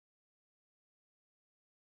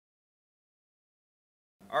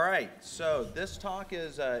All right, so this talk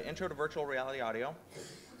is Intro to Virtual Reality Audio.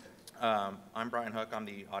 I'm Brian Hook. I'm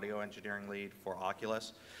the audio engineering lead for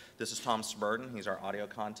Oculus. This is Tom Smurdon. He's our audio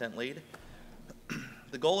content lead.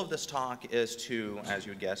 The goal of this talk is to, as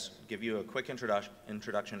you would guess, give you a quick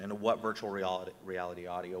introduction into what virtual reality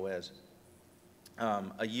audio is.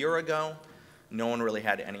 A year ago, no one really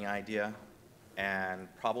had any idea, and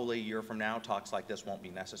probably a year from now, talks like this won't be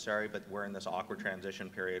necessary, but we're in this awkward transition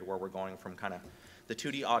period where we're going from kind of the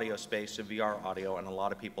 2D audio space to VR audio, and a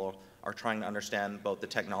lot of people are trying to understand both the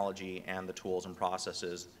technology and the tools and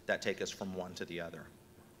processes that take us from one to the other.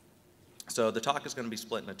 So the talk is going to be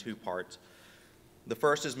split into two parts. The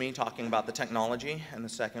first is me talking about the technology, and the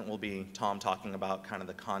second will be Tom talking about kind of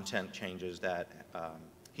the content changes that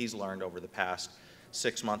he's learned over the past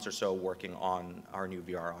 6 months or so working on our new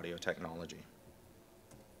VR audio technology.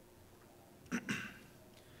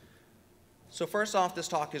 So first off, this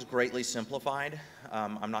talk is greatly simplified.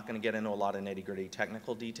 I'm not going to get into a lot of nitty-gritty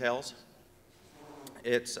technical details.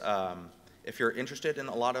 It's, if you're interested in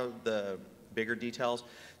a lot of the bigger details,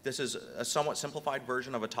 this is a somewhat simplified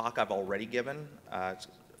version of a talk I've already given.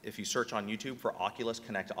 If you search on YouTube for Oculus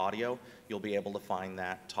Connect Audio, you'll be able to find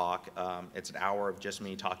that talk. It's an hour of just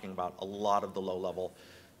me talking about a lot of the low-level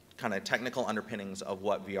kind of technical underpinnings of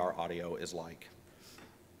what VR audio is like.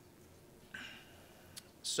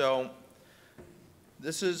 So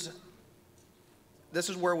this is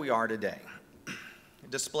where we are today.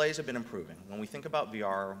 Displays have been improving. When we think about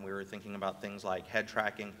VR, we were thinking about things like head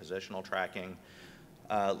tracking, positional tracking,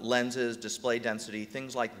 lenses, display density,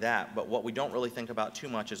 things like that. But what we don't really think about too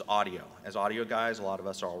much is audio. As audio guys, a lot of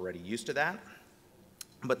us are already used to that.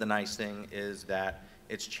 But the nice thing is that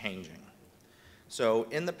it's changing. So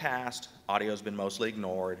in the past, audio has been mostly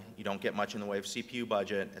ignored. You don't get much in the way of CPU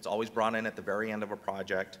budget. It's always brought in at the very end of a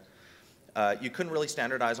project. You couldn't really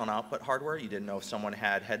standardize on output hardware. You didn't know if someone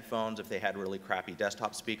had headphones, if they had really crappy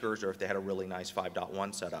desktop speakers, or if they had a really nice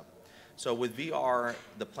 5.1 setup. So with VR,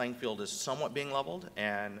 the playing field is somewhat being leveled,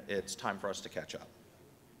 and it's time for us to catch up.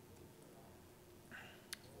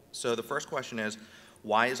 So the first question is,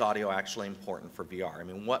 why is audio actually important for VR? I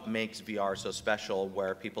mean, what makes VR so special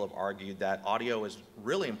where people have argued that audio is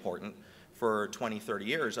really important for 20, 30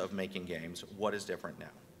 years of making games? What is different now?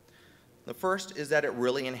 The first is that it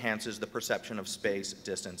really enhances the perception of space,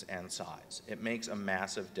 distance, and size. It makes a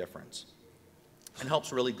massive difference and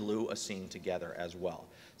helps really glue a scene together as well.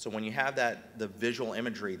 So when you have the visual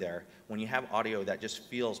imagery there, when you have audio that just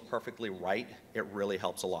feels perfectly right, it really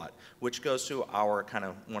helps a lot, which goes to our kind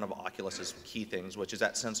of one of Oculus's key things, which is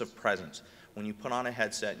that sense of presence. When you put on a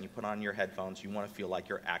headset and you put on your headphones, you want to feel like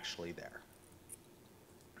you're actually there.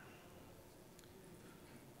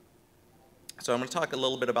 So I'm going to talk a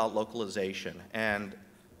little bit about localization, and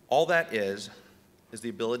all that is the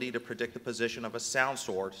ability to predict the position of a sound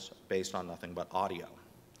source based on nothing but audio.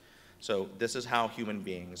 So this is how human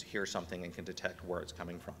beings hear something and can detect where it's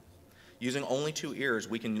coming from. Using only 2 ears,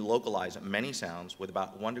 we can localize many sounds with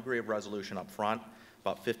about 1 degree of resolution up front,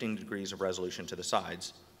 about 15 degrees of resolution to the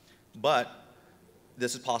sides. But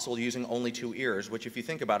this is possible using only 2 ears, which if you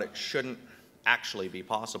think about it, shouldn't actually be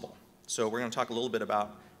possible. So we're going to talk a little bit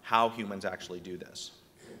about how humans actually do this.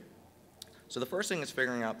 So the first thing is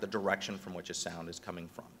figuring out the direction from which a sound is coming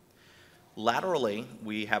from. Laterally,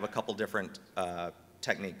 we have a couple different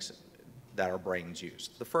techniques that our brains use.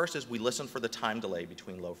 The first is we listen for the time delay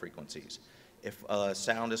between low frequencies. If a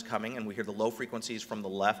sound is coming and we hear the low frequencies from the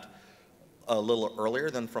left a little earlier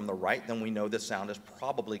than from the right, then we know this sound is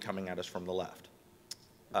probably coming at us from the left.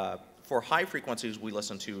 For high frequencies, we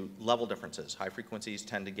listen to level differences. High frequencies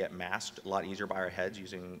tend to get masked a lot easier by our heads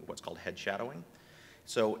using what's called head shadowing.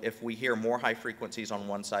 So if we hear more high frequencies on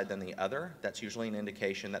one side than the other, that's usually an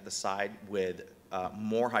indication that the side with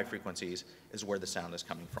more high frequencies is where the sound is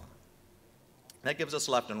coming from. That gives us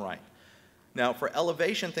left and right. Now, for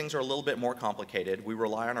elevation, things are a little bit more complicated. We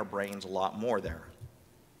rely on our brains a lot more there.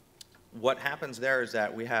 What happens there is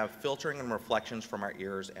that we have filtering and reflections from our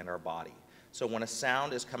ears and our body. So when a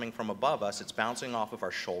sound is coming from above us, it's bouncing off of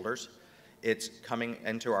our shoulders, it's coming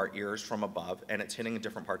into our ears from above, and it's hitting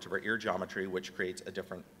different parts of our ear geometry, which creates a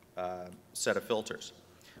different set of filters.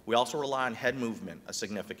 We also rely on head movement a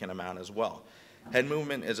significant amount as well. Head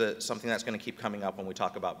movement is something that's going to keep coming up when we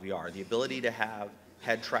talk about VR. The ability to have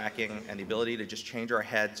head tracking and the ability to just change our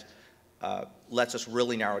heads lets us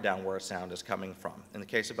really narrow down where a sound is coming from. In the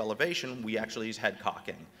case of elevation, we actually use head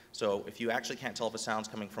cocking. So if you actually can't tell if a sound's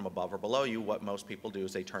coming from above or below you, what most people do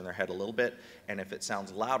is they turn their head a little bit, and if it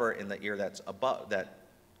sounds louder in the ear that's above, that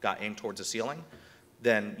got aimed towards the ceiling,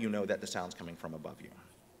 then you know that the sound's coming from above you.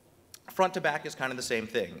 Front to back is kind of the same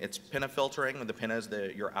thing. It's pinna filtering. The pinna is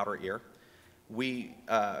your outer ear.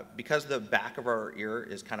 Because the back of our ear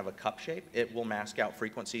is kind of a cup shape, it will mask out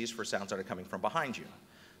frequencies for sounds that are coming from behind you.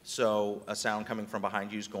 So a sound coming from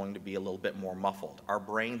behind you is going to be a little bit more muffled. Our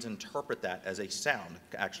brains interpret that as a sound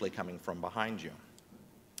actually coming from behind you.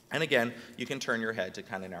 And again, you can turn your head to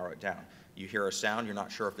kind of narrow it down. You hear a sound, you're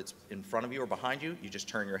not sure if it's in front of you or behind you, you just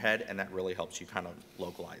turn your head, and that really helps you kind of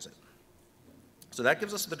localize it. So that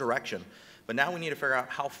gives us the direction, but now we need to figure out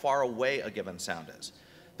how far away a given sound is.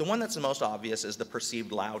 The one that's the most obvious is the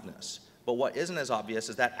perceived loudness, but what isn't as obvious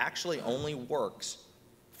is that actually only works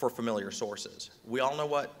for familiar sources. We all know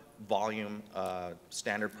what volume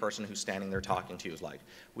standard person who's standing there talking to you is like.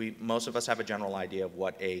 Most of us have a general idea of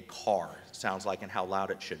what a car sounds like and how loud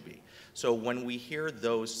it should be. So when we hear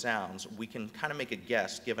those sounds, we can kind of make a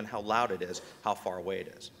guess, given how loud it is, how far away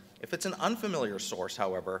it is. If it's an unfamiliar source,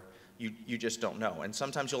 however, you just don't know. And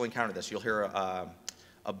sometimes you'll encounter this. You'll hear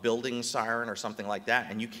a building siren or something like that,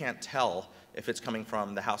 and you can't tell if it's coming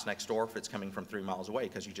from the house next door, if it's coming from 3 miles away,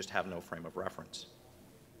 because you just have no frame of reference.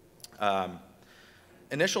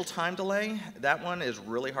 Initial time delay, that one is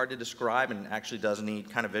really hard to describe and actually does need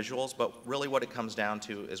kind of visuals, but really what it comes down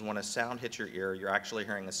to is when a sound hits your ear, you're actually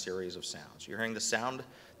hearing a series of sounds. You're hearing the sound,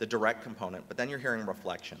 the direct component, but then you're hearing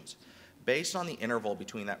reflections. Based on the interval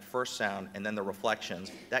between that first sound and then the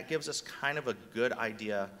reflections, that gives us kind of a good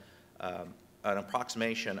idea, an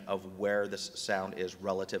approximation of where this sound is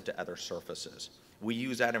relative to other surfaces. We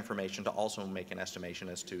use that information to also make an estimation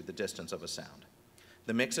as to the distance of a sound.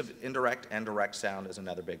 The mix of indirect and direct sound is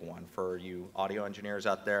another big one. For you audio engineers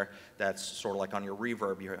out there, that's sort of like on your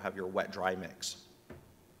reverb, you have your wet-dry mix.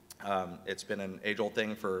 It's been an age-old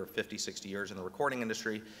thing for 50, 60 years in the recording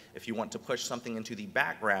industry. If you want to push something into the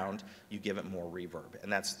background, you give it more reverb,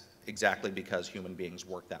 and that's exactly because human beings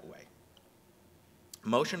work that way.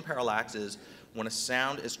 Motion parallax is when a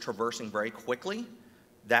sound is traversing very quickly.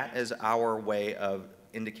 That is our way of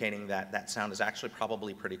indicating that that sound is actually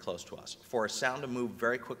probably pretty close to us. For a sound to move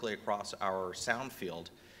very quickly across our sound field,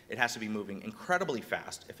 it has to be moving incredibly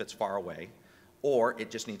fast if it's far away, or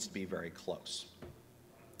it just needs to be very close.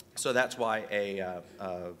 So that's why a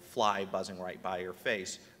fly buzzing right by your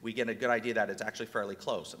face, we get a good idea that it's actually fairly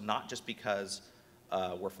close, not just because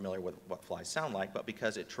we're familiar with what flies sound like, but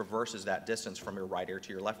because it traverses that distance from your right ear to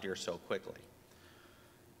your left ear so quickly.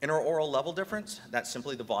 Interoral level difference, that's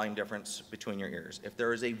simply the volume difference between your ears. If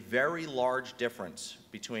there is a very large difference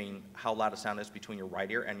between how loud a sound is between your right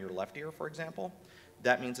ear and your left ear, for example,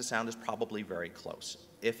 that means the sound is probably very close.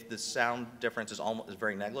 If the sound difference is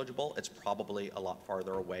very negligible, it's probably a lot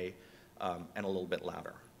farther away and a little bit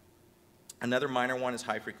louder. Another minor one is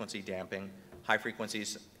high frequency damping. High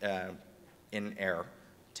frequencies in air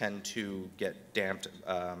tend to get damped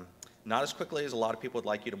not as quickly as a lot of people would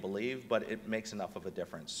like you to believe, but it makes enough of a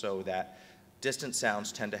difference so that distant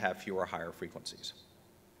sounds tend to have fewer higher frequencies.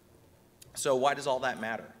 So why does all that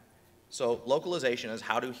matter? So localization is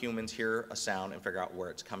how do humans hear a sound and figure out where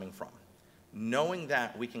it's coming from. Knowing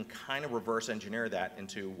that, we can kind of reverse engineer that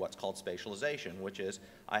into what's called spatialization, which is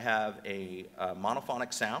I have a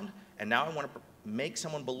monophonic sound, and now I want to make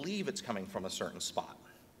someone believe it's coming from a certain spot.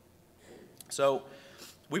 So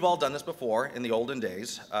we've all done this before. In the olden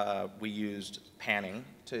days, we used panning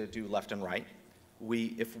to do left and right.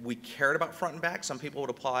 If we cared about front and back, some people would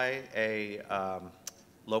apply a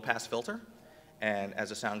low-pass filter, and as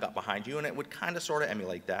the sound got behind you, and it would kind of sort of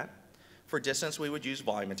emulate that. For distance, we would use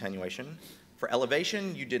volume attenuation. For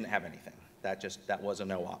elevation, you didn't have anything. That was a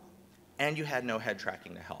no-op. And you had no head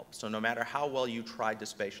tracking to help. So no matter how well you tried to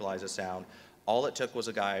spatialize a sound, all it took was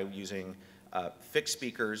a guy using fixed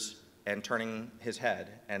speakers and turning his head,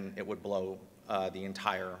 and it would blow the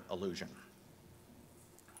entire illusion.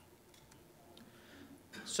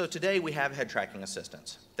 So today we have head tracking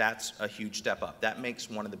assistance. That's a huge step up. That makes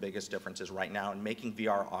one of the biggest differences right now in making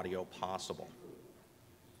VR audio possible.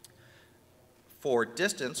 For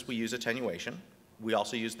distance, we use attenuation. We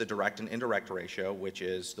also use the direct and indirect ratio, which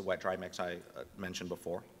is the wet-dry mix I mentioned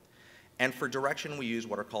before. And for direction, we use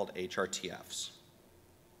what are called HRTFs.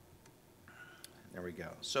 There we go.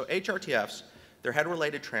 So HRTFs, they're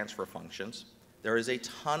head-related transfer functions. There is a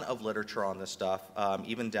ton of literature on this stuff,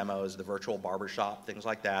 even demos, the virtual barbershop, things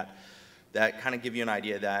like that, that kind of give you an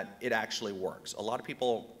idea that it actually works. A lot of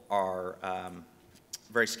people are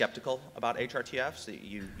very skeptical about HRTFs.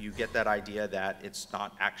 You get that idea that it's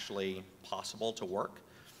not actually possible to work,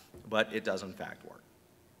 but it does in fact work.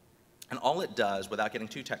 And all it does, without getting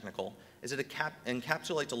too technical, is it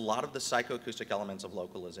encapsulates a lot of the psychoacoustic elements of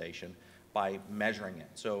localization by measuring it.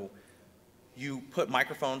 So you put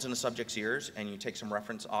microphones in a subject's ears and you take some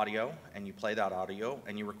reference audio and you play that audio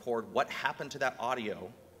and you record what happened to that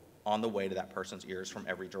audio on the way to that person's ears from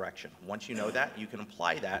every direction. Once you know that, you can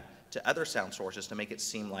apply that to other sound sources to make it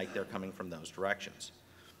seem like they're coming from those directions.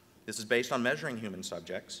 This is based on measuring human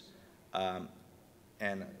subjects.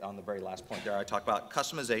 And on the very last point there, I talk about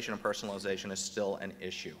customization and personalization is still an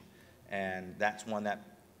issue. And that's one that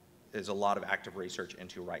is a lot of active research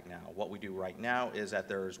into right now. What we do right now is that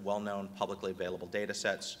there's well-known publicly available data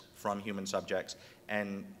sets from human subjects,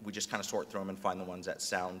 and we just kind of sort through them and find the ones that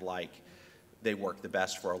sound like they work the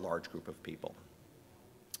best for a large group of people.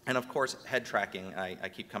 And of course, head tracking, I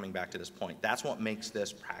keep coming back to this point. That's what makes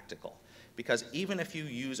this practical. Because even if you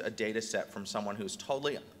use a data set from someone who's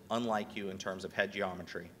totally unlike you in terms of head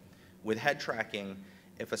geometry, with head tracking,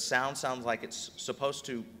 if a sound sounds like it's supposed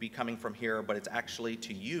to be coming from here, but it's actually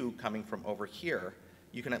to you coming from over here,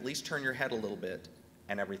 you can at least turn your head a little bit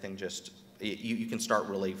and everything just, you can start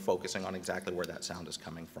really focusing on exactly where that sound is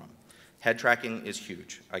coming from. Head tracking is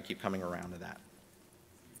huge. I keep coming around to that.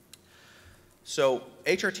 So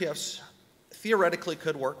HRTFs theoretically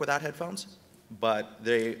could work without headphones, but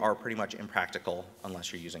they are pretty much impractical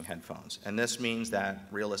unless you're using headphones. And this means that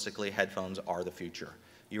realistically headphones are the future.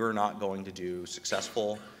 You are not going to do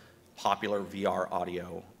successful, popular VR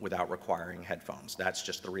audio without requiring headphones. That's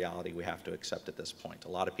just the reality we have to accept at this point. A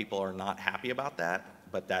lot of people are not happy about that,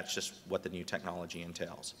 but that's just what the new technology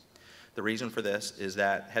entails. The reason for this is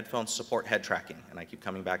that headphones support head tracking, and I keep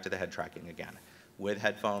coming back to the head tracking again. With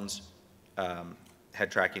headphones,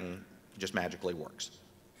 head tracking just magically works.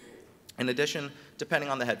 In addition, depending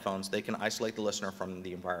on the headphones, they can isolate the listener from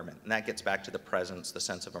the environment, and that gets back to the presence, the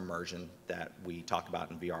sense of immersion that we talk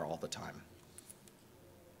about in VR all the time.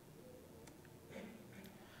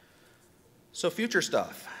 So future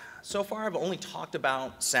stuff. So far, I've only talked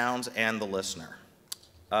about sounds and the listener.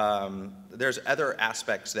 There's other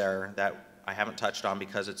aspects there that I haven't touched on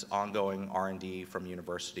because it's ongoing R&D from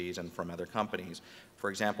universities and from other companies. For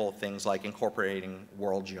example, things like incorporating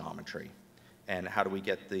world geometry and how do we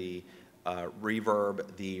get the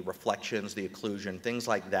reverb, the reflections, the occlusion, things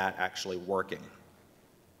like that actually working.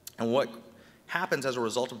 And what happens as a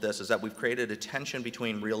result of this is that we've created a tension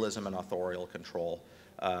between realism and authorial control,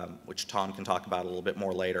 which Tom can talk about a little bit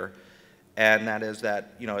more later. And that is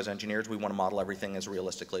that, you know, as engineers, we want to model everything as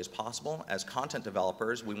realistically as possible. As content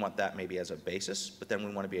developers, we want that maybe as a basis, but then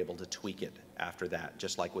we want to be able to tweak it after that,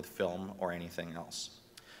 just like with film or anything else.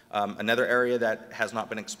 Another area that has not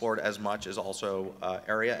been explored as much is also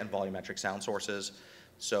area and volumetric sound sources.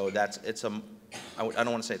 So I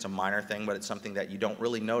don't want to say it's a minor thing, but it's something that you don't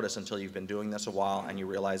really notice until you've been doing this a while and you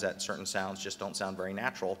realize that certain sounds just don't sound very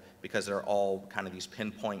natural because they're all kind of these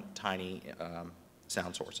pinpoint tiny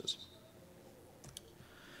sound sources.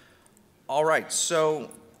 All right, so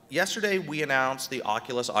yesterday we announced the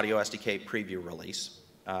Oculus Audio SDK preview release.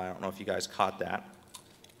 I don't know if you guys caught that.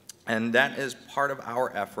 And that is part of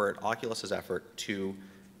our effort, Oculus's effort, to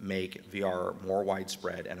make VR more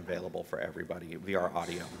widespread and available for everybody, VR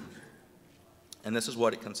audio. And this is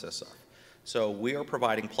what it consists of. So we are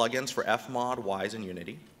providing plugins for Fmod, Wise, and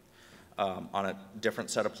Unity on a different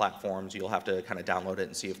set of platforms. You'll have to kind of download it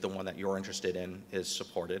and see if the one that you're interested in is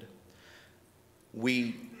supported.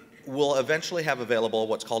 We will eventually have available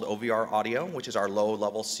what's called OVR Audio, which is our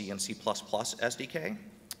low-level C and C++ SDK.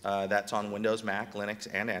 That's on Windows, Mac, Linux,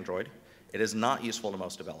 and Android. It is not useful to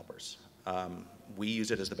most developers. We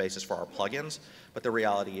use it as the basis for our plugins, but the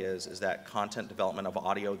reality is that content development of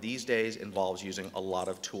audio these days involves using a lot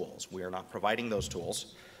of tools. We are not providing those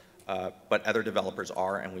tools, but other developers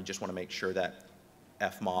are, and we just want to make sure that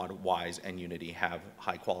Fmod, Wise, and Unity have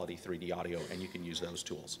high-quality 3D audio, and you can use those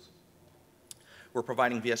tools. We're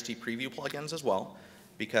providing VST preview plugins as well,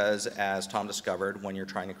 because as Tom discovered, when you're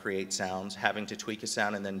trying to create sounds, having to tweak a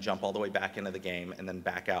sound and then jump all the way back into the game and then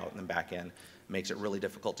back out and then back in makes it really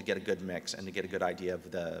difficult to get a good mix and to get a good idea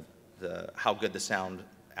of how good the sound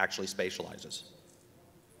actually spatializes.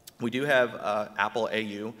 We do have Apple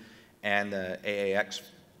AU and the AAX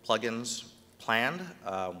plugins planned.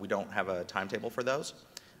 We don't have a timetable for those,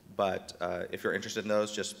 but if you're interested in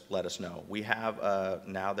those, just let us know. We have,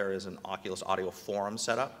 now there is an Oculus Audio forum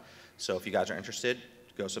set up, so if you guys are interested,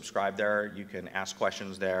 go subscribe there. You can ask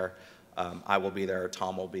questions there. I will be there,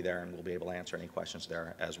 Tom will be there, and we'll be able to answer any questions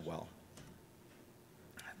there as well.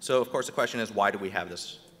 So, of course, the question is, why do we have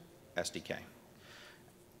this SDK?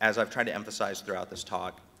 As I've tried to emphasize throughout this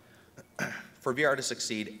talk, for VR to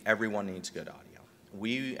succeed, everyone needs good audio.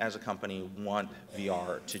 We, as a company, want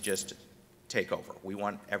VR to just take over. We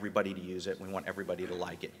want everybody to use it. We want everybody to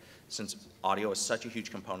like it. Since audio is such a huge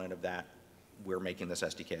component of that, we're making this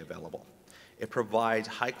SDK available. It provides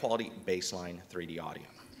high-quality baseline 3D audio.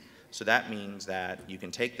 So that means that you can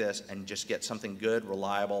take this and just get something good,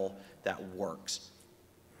 reliable, that works.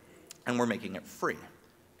 and we're making it free.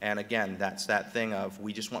 And again, that's that thing of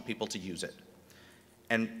we just want people to use it.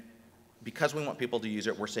 And because we want people to use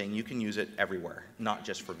it, we're saying you can use it everywhere, not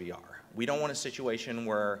just for VR. We don't want a situation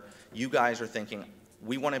where you guys are thinking,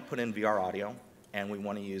 we want to put in VR audio, and we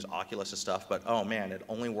want to use Oculus stuff, but oh man, it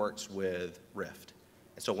only works with Rift.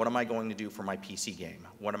 So what am I going to do for my PC game?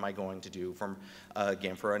 What am I going to do for a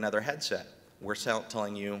game for another headset? We're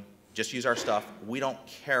telling you, just use our stuff. We don't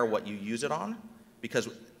care what you use it on, because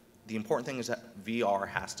the important thing is that VR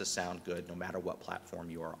has to sound good no matter what platform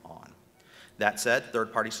you are on. That said,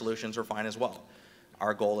 third-party solutions are fine as well.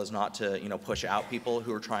 Our goal is not to push out people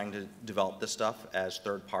who are trying to develop this stuff as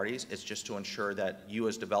third parties. It's just to ensure that you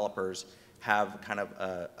as developers have kind of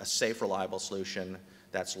a safe, reliable solution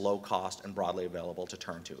that's low cost and broadly available to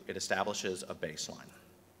turn to. It establishes a baseline.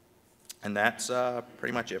 And that's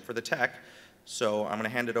pretty much it for the tech. So I'm going to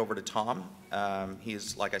hand it over to Tom.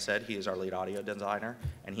 He's, like I said, he is our lead audio designer,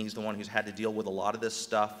 and he's the one who's had to deal with a lot of this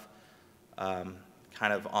stuff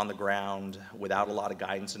kind of on the ground without a lot of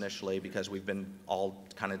guidance initially, because we've been all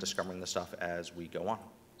kind of discovering the stuff as we go on.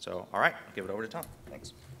 So, all right, I'll give it over to Tom.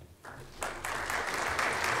 Thanks.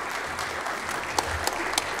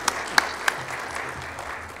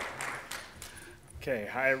 Okay,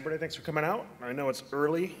 hi everybody, thanks for coming out. I know it's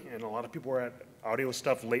early and a lot of people were at audio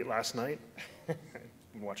stuff late last night.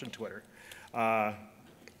 I'm watching Twitter.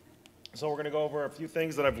 So we're gonna go over a few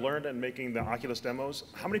things that I've learned in making the Oculus demos.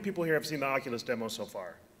 How many people here have seen the Oculus demo so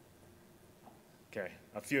far? Okay,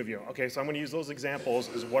 a few of you. Okay, so I'm gonna use those examples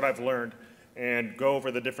as what I've learned and go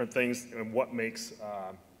over the different things and what makes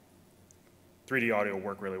 3D audio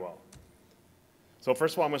work really well. So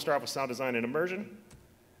first of all, I'm gonna start off with sound design and immersion.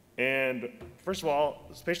 And first of all,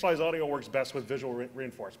 spatialized audio works best with visual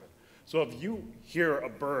reinforcement. So if you hear a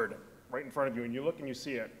bird right in front of you and you look and you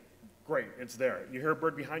see it, great, it's there. You hear a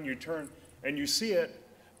bird behind you, turn and you see it,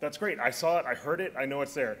 that's great. I saw it, I heard it, I know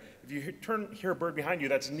it's there. If you hear a bird behind you,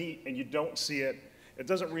 that's neat, and you don't see it, it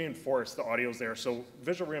doesn't reinforce the audio's there. So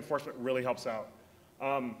visual reinforcement really helps out.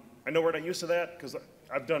 I know we're not used to that because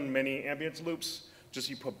I've done many ambience loops. Just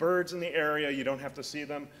you put birds in the area, you don't have to see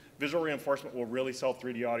them. Visual reinforcement will really sell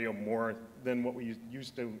 3D audio more than what we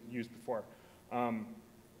used to use before.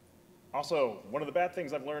 Also, one of the bad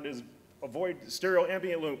things I've learned is avoid stereo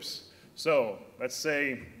ambient loops. So let's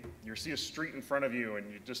say you see a street in front of you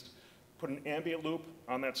and you just put an ambient loop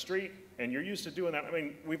on that street, and you're used to doing that. I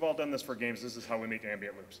mean, we've all done this for games. This is how we make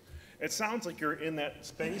ambient loops. It sounds like you're in that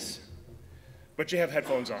space, but you have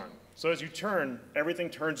headphones on. So as you turn, everything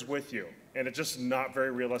turns with you, and it's just not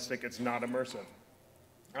very realistic. It's not immersive.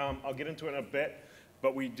 I'll get into it in a bit,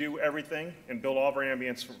 but we do everything and build all of our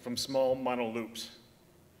ambience from small mono loops.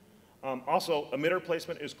 Also, emitter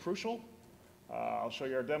placement is crucial. I'll show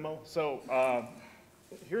you our demo. So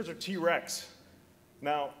here's our T-Rex.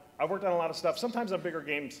 Now, I've worked on a lot of stuff. Sometimes on bigger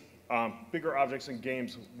games, bigger objects in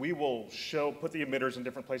games, we will put the emitters in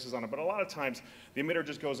different places on it, but a lot of times, the emitter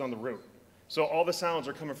just goes on the root. So all the sounds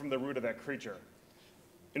are coming from the root of that creature.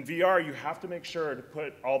 In VR, you have to make sure to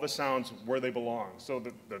put all the sounds where they belong. So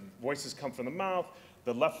the voices come from the mouth,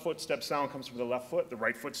 the left footstep sound comes from the left foot, the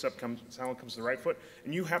right footstep sound comes from the right foot,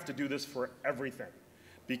 and you have to do this for everything.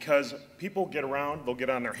 Because people get around, they'll get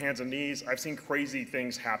on their hands and knees. I've seen crazy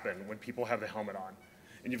things happen when people have the helmet on.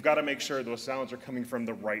 And you've got to make sure those sounds are coming from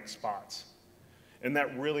the right spots. And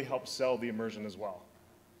that really helps sell the immersion as well.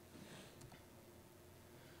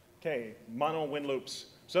 Okay, mono wind loops.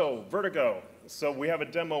 So vertigo. So we have a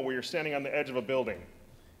demo where you're standing on the edge of a building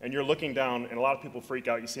and you're looking down, and a lot of people freak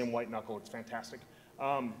out. You see them white knuckle, it's fantastic.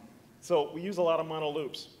 So we use a lot of mono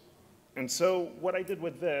loops. And so what I did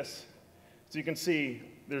with this, so you can see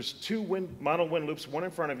there's two mono wind loops, one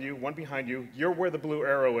in front of you, one behind you. You're where the blue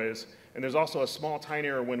arrow is, and there's also a small,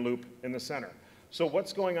 tinier wind loop in the center. So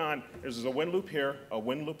what's going on is there's a wind loop here, a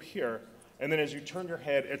wind loop here, and then as you turn your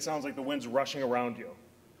head, it sounds like the wind's rushing around you.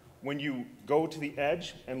 When you go to the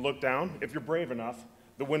edge and look down, if you're brave enough,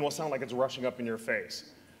 the wind will sound like it's rushing up in your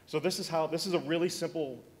face. So this is a really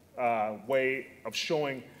simple way of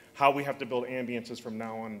showing how we have to build ambiences from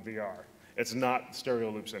now on in VR. It's not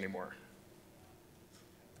stereo loops anymore.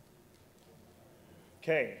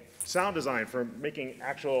 Okay, sound design for making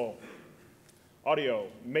actual audio.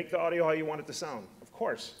 Make the audio how you want it to sound, of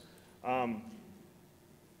course.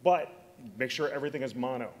 But make sure everything is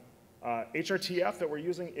mono. HRTF that we're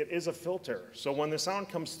using, it is a filter. So when the sound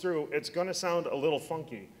comes through, it's going to sound a little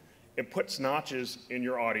funky. It puts notches in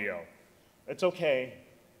your audio. It's okay.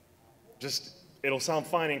 It'll sound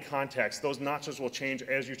fine in context. Those notches will change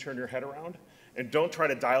as you turn your head around. And don't try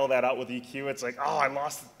to dial that out with EQ. It's like, oh, I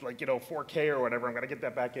lost 4K or whatever. I'm going to get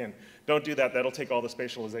that back in. Don't do that. That'll take all the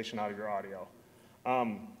spatialization out of your audio.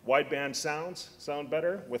 Wideband sounds sound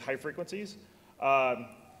better with high frequencies,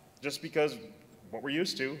 just because what we're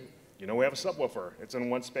used to, you know, we have a subwoofer. It's in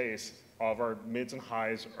one space. All of our mids and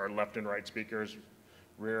highs are left and right speakers,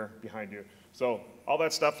 rear, behind you. So all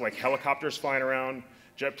that stuff like helicopters flying around,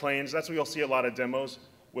 jet planes, that's what you'll see a lot of demos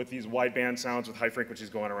with these wideband sounds with high frequencies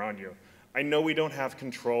going around you. I know we don't have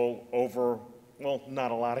control over, well,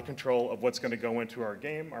 not a lot of control of what's going to go into our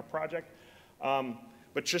game, our project,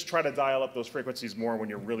 but just try to dial up those frequencies more when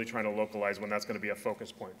you're really trying to localize when that's going to be a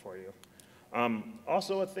focus point for you.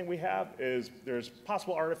 Also, a thing we have is there's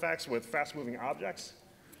possible artifacts with fast-moving objects.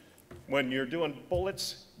 When you're doing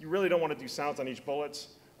bullets, you really don't want to do sounds on each bullet.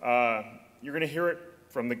 You're going to hear it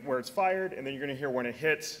from where it's fired, and then you're going to hear when it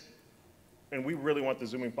hits. And we really want the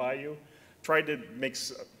zooming by you.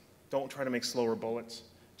 Don't try to make slower bullets.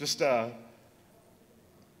 Just, I'm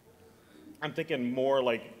thinking more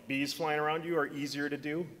like bees flying around you are easier to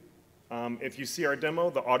do. If you see our demo,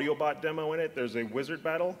 the AudioBot demo in it, there's a wizard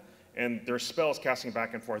battle, and there's spells casting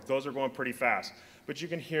back and forth. Those are going pretty fast. But you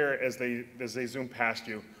can hear as they zoom past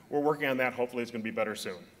you. We're working on that. Hopefully it's going to be better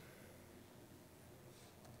soon.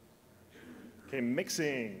 Okay,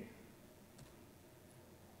 mixing.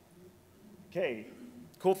 Okay,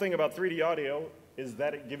 cool thing about 3D audio is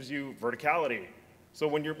that it gives you verticality. So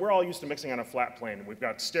when we're all used to mixing on a flat plane. We've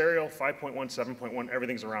got stereo, 5.1, 7.1,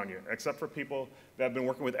 everything's around you. Except for people that have been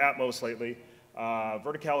working with Atmos lately,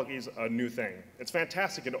 verticality is a new thing. It's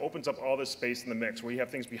fantastic. It opens up all this space in the mix where you have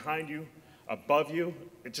things behind you, above you.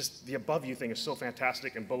 The above you thing is so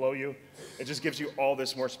fantastic, and below you, it just gives you all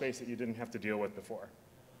this more space that you didn't have to deal with before.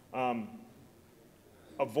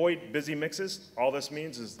 Avoid busy mixes. All this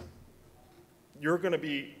means is you're going to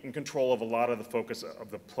be in control of a lot of the focus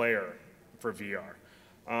of the player for VR.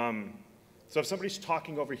 So if somebody's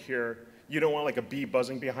talking over here, you don't want like a bee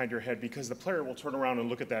buzzing behind your head because the player will turn around and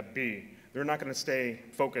look at that bee. They're not going to stay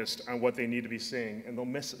focused on what they need to be seeing, and they'll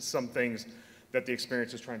miss some things that the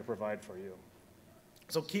experience is trying to provide for you.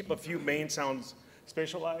 So keep a few main sounds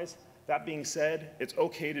spatialized. That being said, it's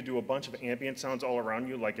okay to do a bunch of ambient sounds all around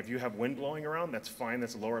you. Like if you have wind blowing around, that's fine,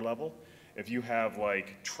 that's lower level. If you have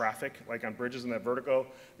like traffic, like on bridges in that vertigo,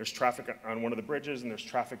 there's traffic on one of the bridges and there's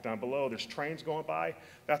traffic down below, there's trains going by,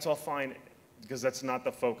 that's all fine because that's not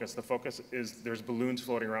the focus. The focus is there's balloons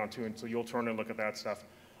floating around too, and so you'll turn and look at that stuff.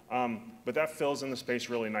 But that fills in the space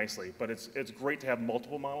really nicely. But it's great to have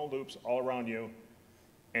multiple mono loops all around you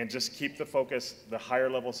and just keep the focus, the higher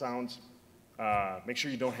level sounds. Make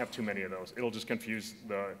sure you don't have too many of those. It'll just confuse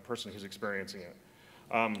the person who's experiencing it.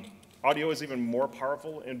 Audio is even more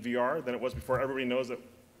powerful in VR than it was before. Everybody knows that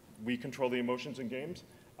we control the emotions in games.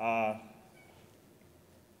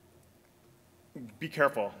 Be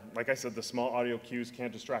careful. Like I said, the small audio cues can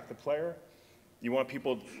distract the player. You want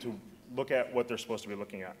people to look at what they're supposed to be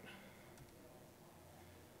looking at.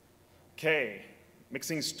 Okay,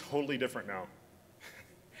 mixing's totally different now.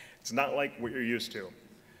 It's not like what you're used to.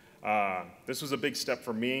 This was a big step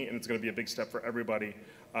for me, and it's going to be a big step for everybody.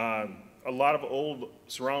 A lot of old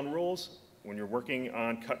surround rules, when you're working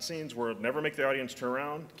on cutscenes, were never make the audience turn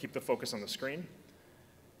around, keep the focus on the screen.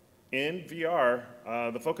 In VR,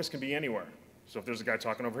 the focus can be anywhere. So if there's a guy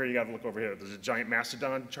talking over here, you got to look over here. If there's a giant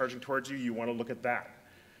mastodon charging towards you, you want to look at that.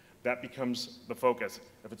 That becomes the focus.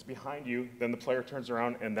 If it's behind you, then the player turns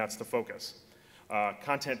around, and that's the focus.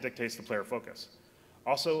 Content dictates the player focus.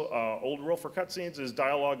 Also, old rule for cutscenes is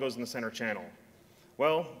dialogue goes in the center channel.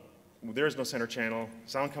 Well, there is no center channel.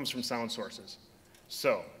 Sound comes from sound sources.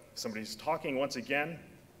 So if somebody's talking once again,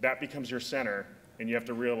 that becomes your center, and you have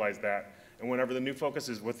to realize that. And whenever the new focus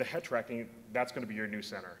is with the head tracking, that's going to be your new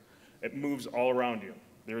center. It moves all around you.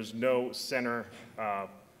 There's no center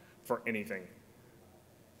for anything.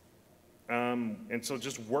 And so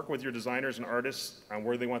just work with your designers and artists on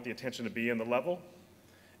where they want the attention to be in the level,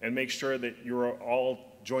 and make sure that you're all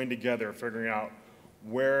joined together, figuring out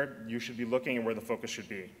where you should be looking and where the focus should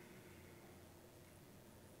be.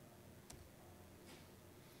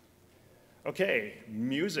 Okay,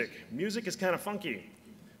 music. Music is kind of funky.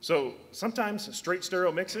 So sometimes straight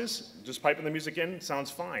stereo mixes, just piping the music in, sounds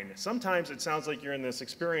fine. Sometimes it sounds like you're in this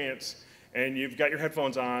experience and you've got your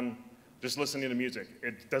headphones on, just listening to music.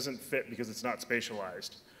 It doesn't fit because it's not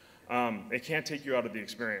spatialized. It can't take you out of the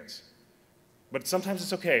experience. But sometimes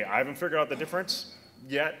it's okay. I haven't figured out the difference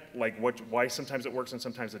yet, like why sometimes it works and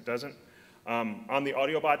sometimes it doesn't. On the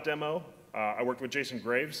AudioBot demo, I worked with Jason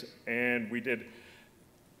Graves, and we did,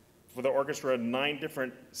 for the orchestra, 9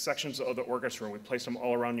 different sections of the orchestra, and we placed them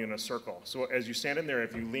all around you in a circle. So as you stand in there,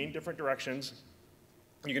 if you lean different directions,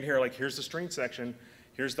 you can hear, like, here's the string section,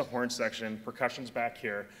 here's the horn section, percussion's back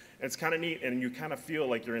here. And it's kind of neat, and you kind of feel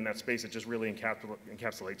like you're in that space. It just really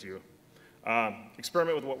encapsulates you.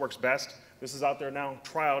 Experiment with what works best. This is out there now.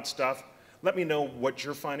 Try out stuff. Let me know what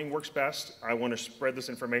you're finding works best. I want to spread this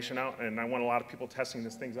information out, and I want a lot of people testing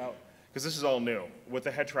these things out, because this is all new. With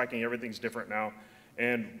the head tracking, everything's different now,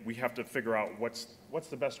 and we have to figure out what's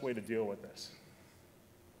the best way to deal with this.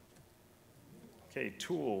 Okay,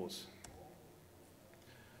 tools.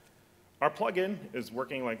 Our plugin is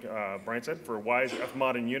working, like Brian said, for Wwise,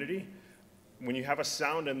 Fmod, and Unity. When you have a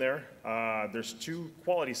sound in there, there's two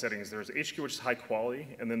quality settings. There's HQ, which is high quality,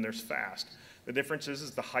 and then there's fast. The difference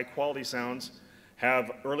is the high quality sounds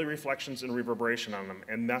have early reflections and reverberation on them,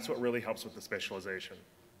 and that's what really helps with the spatialization.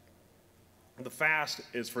 The fast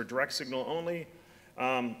is for direct signal only.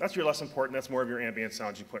 That's your less important. That's more of your ambient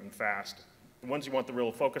sounds you put in fast. The ones you want the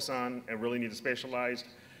real focus on and really need to spatialize,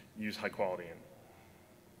 use high quality in.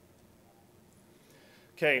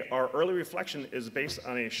 Okay, our early reflection is based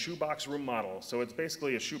on a shoebox room model. So it's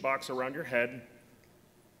basically a shoebox around your head,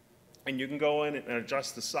 and you can go in and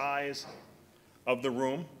adjust the size of the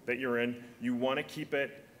room that you're in. You want to keep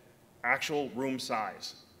it actual room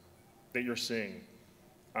size that you're seeing.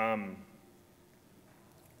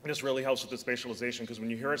 This really helps with the spatialization, because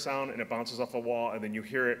when you hear a sound and it bounces off a wall and then you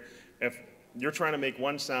hear it, if you're trying to make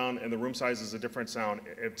one sound and the room size is a different sound,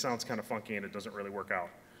 it sounds kind of funky and it doesn't really work out.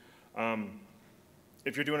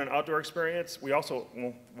 If you're doing an outdoor experience, we also,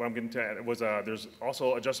 well, what I'm getting to add was there's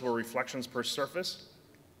also adjustable reflections per surface.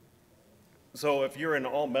 So if you're in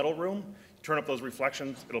an all metal room, turn up those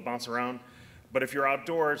reflections, it'll bounce around. But if you're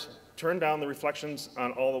outdoors, turn down the reflections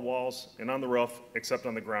on all the walls and on the roof, except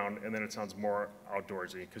on the ground, and then it sounds more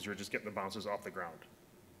outdoorsy, because you're just getting the bounces off the ground.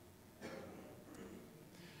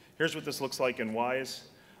 Here's what this looks like in Wwise.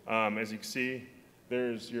 As you can see,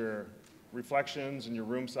 there's your reflections and your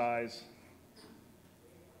room size.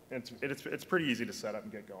 It's pretty easy to set up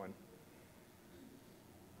and get going.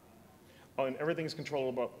 Oh, and everything's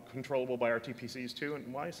controllable by our TPCs too in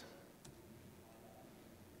Wwise.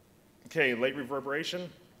 Okay, late reverberation.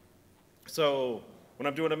 So when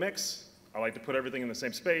I'm doing a mix, I like to put everything in the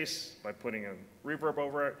same space by putting a reverb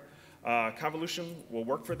over it. Convolution will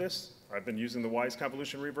work for this. I've been using the Wwise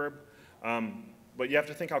convolution reverb. But you have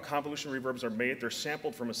to think how convolution reverbs are made. They're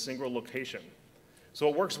sampled from a single location. So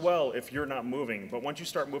it works well if you're not moving, but once you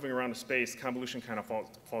start moving around a space, convolution kind of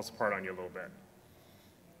falls apart on you a little bit.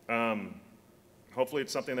 Hopefully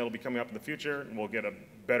it's something that will be coming up in the future, and we'll get a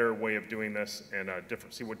better way of doing this and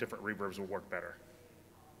see what different reverbs will work better.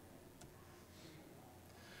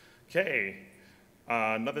 Okay,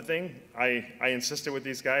 another thing, I insisted with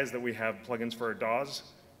these guys that we have plugins for our DAWs,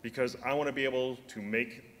 because I want to be able to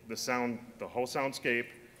make the sound, the whole soundscape,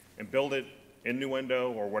 and build it in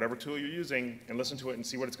Nuendo or whatever tool you're using, and listen to it and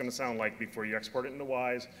see what it's going to sound like before you export it into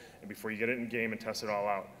Wwise and before you get it in game and test it all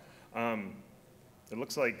out. It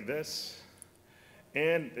looks like this,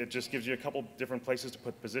 and it just gives you a couple different places to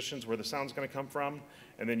put positions where the sound's going to come from,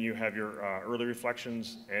 and then you have your early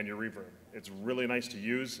reflections and your reverb. It's really nice to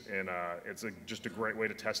use, and it's just a great way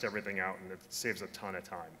to test everything out, and it saves a ton of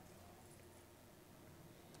time.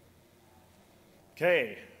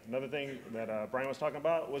 Okay. Another thing that Brian was talking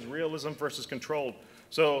about was realism versus controlled.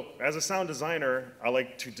 So as a sound designer, I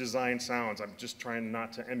like to design sounds. I'm just trying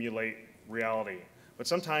not to emulate reality. But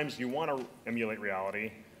sometimes you want to emulate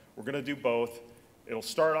reality. We're going to do both. It'll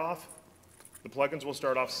start off, the plugins will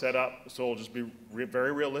start off set up, so it'll just be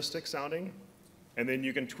very realistic sounding. And then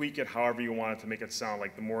you can tweak it however you want it to make it sound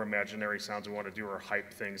like the more imaginary sounds we want to do, or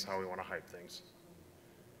hype things how we want to hype things.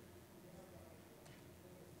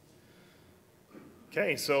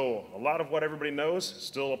 Okay, so a lot of what everybody knows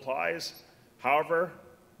still applies. However,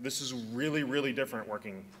 this is really, really different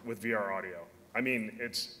working with VR audio. I mean,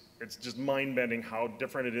 it's just mind-bending how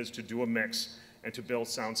different it is to do a mix and to build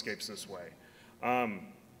soundscapes this way.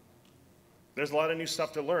 There's a lot of new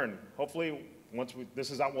stuff to learn. Hopefully, once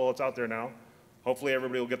this is out, well, it's out there now. Hopefully,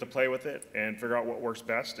 everybody will get to play with it and figure out what works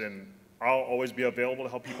best. And I'll always be available to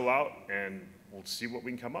help people out, and we'll see what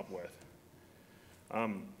we can come up with.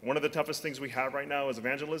 One of the toughest things we have right now is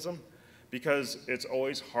evangelism, because it's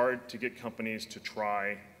always hard to get companies to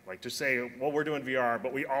try, like to say, well, we're doing VR,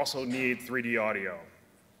 but we also need 3D audio.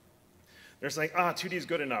 They're saying, 2D is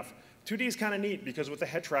good enough. 2D is kind of neat, because with the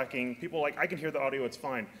head tracking, people are like, I can hear the audio, it's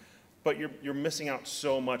fine. But you're missing out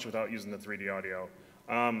so much without using the 3D audio.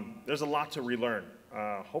 There's a lot to relearn.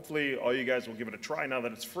 Hopefully, all you guys will give it a try now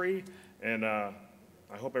that it's free, and I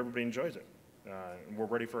hope everybody enjoys it. And we're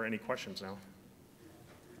ready for any questions now.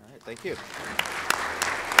 All right, thank you.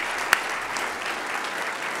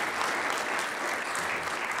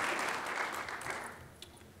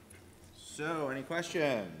 So, any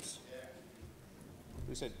questions?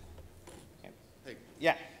 Who said? Hey,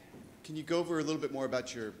 Yeah. Can you go over a little bit more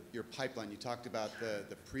about your pipeline? You talked about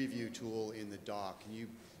the preview tool in the dock. Can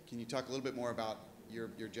you talk a little bit more about your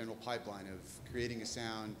general pipeline of creating a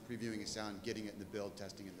sound, previewing a sound, getting it in the build,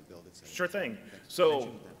 testing it in the build, et cetera? Sure thing. Thanks. So,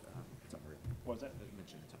 It's unreal. what was that? You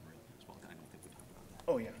mentioned it's unreal as well. I don't think we talked about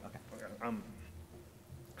that. Oh, yeah. Okay.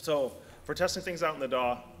 So for testing things out in the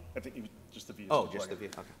DAW, I think you just the VST Oh, plugin. just the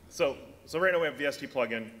okay. So right now we have VST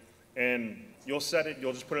plugin, and you'll set it,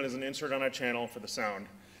 you'll just put it as an insert on a channel for the sound,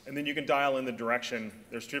 and then you can dial in the direction.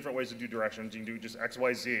 There's two different ways to do directions. You can do just X,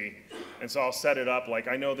 Y, Z, and so I'll set it up like,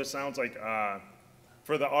 I know this sounds like,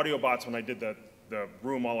 for the audio bots when I did the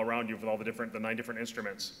room all around you with all the 9 different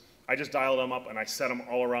instruments, I just dialed them up and I set them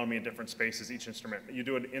all around me in different spaces, each instrument. You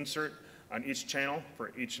do an insert on each channel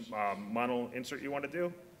for each mono insert you want to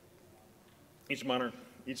do, each mono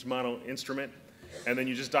instrument, and then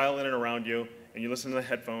you just dial in and around you, and you listen to the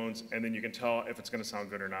headphones, and then you can tell if it's going to sound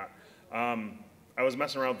good or not. I was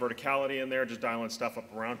messing around with verticality in there, just dialing stuff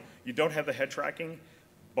up around. You don't have the head tracking,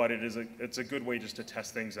 but it's a good way just to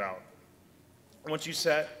test things out. Once you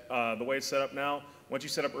set, the way it's set up now, once you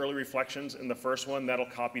set up early reflections in the first one, that'll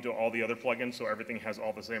copy to all the other plugins, so everything has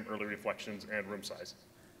all the same early reflections and room size.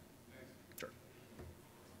 Sure.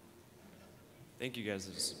 Thank you guys.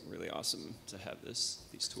 It's really awesome to have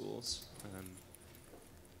these tools.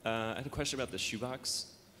 I had a question about the shoebox.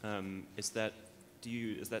 Is that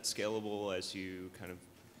scalable as you kind of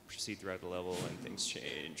proceed throughout the level and things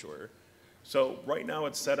change, or? So right now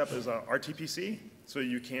it's set up as a RTPC, so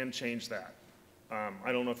you can change that.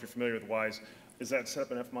 I don't know if you're familiar with Wise. Is that set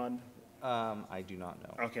up in Fmod? I do not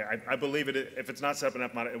know. Okay, I believe it. If it's not set up in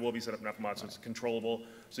Fmod, it will be set up in Fmod, so it's controllable.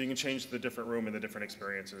 So you can change the different room and the different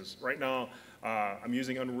experiences. Right now, I'm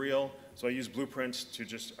using Unreal, so I use blueprints to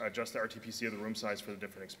just adjust the RTPC of the room size for the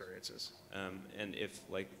different experiences. And if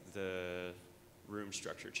like the room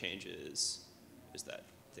structure changes, is that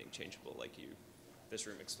thing changeable? Like this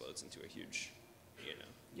room explodes into a huge,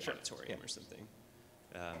 auditorium or something.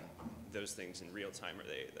 Those things in real time,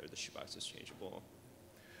 are the shoeboxes changeable?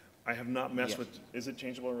 I have not messed with, is it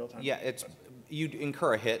changeable in real time? Yeah, you'd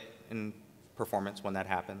incur a hit in performance when that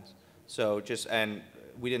happens. So and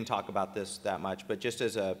we didn't talk about this that much, but just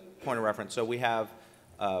as a point of reference, so we have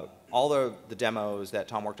all the demos that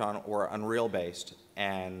Tom worked on were Unreal-based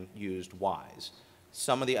and used Wise.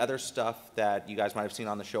 Some of the other stuff that you guys might have seen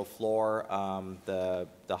on the show floor, the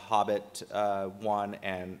Hobbit one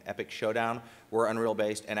and Epic Showdown were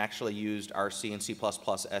Unreal-based and actually used our C and C++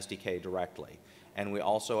 SDK directly. And we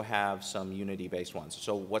also have some Unity-based ones.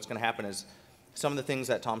 So what's going to happen is some of the things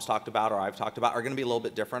that Tom's talked about or I've talked about are going to be a little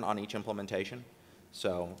bit different on each implementation.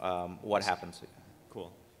 So what happens?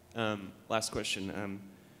 Cool. Last question.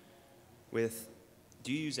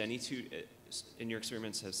 Do you use any in your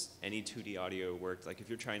experiments, has any 2D audio worked? Like if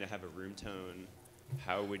you're trying to have a room tone,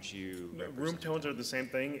 how would you Room tones are the same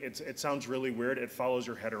thing. It sounds really weird. It follows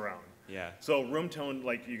your head around. Yeah. So room tone,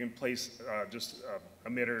 like you can place just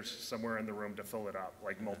emitters somewhere in the room to fill it up,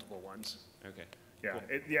 like multiple ones. Okay. Yeah.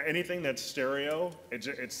 Cool. Anything that's stereo,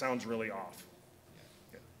 it sounds really off.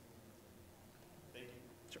 Yeah. Thank you.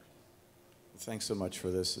 Sure. Thanks so much for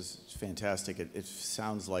this. It's fantastic. It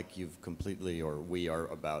sounds like you've completely, or we are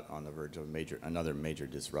about on the verge of another major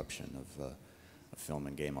disruption of film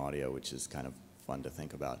and game audio, which is kind of fun to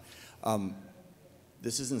think about.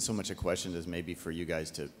 This isn't so much a question as maybe for you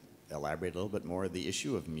guys to elaborate a little bit more. The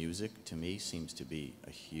issue of music, to me, seems to be a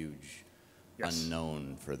huge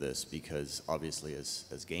unknown for this, because obviously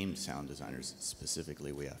as game sound designers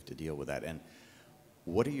specifically, we have to deal with that. And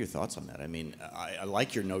what are your thoughts on that? I mean, I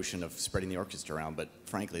like your notion of spreading the orchestra around, but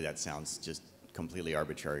frankly, that sounds just completely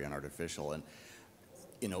arbitrary and artificial. And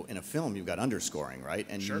in a film, you've got underscoring, right?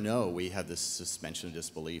 And sure. We have this suspension of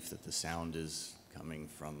disbelief that the sound is coming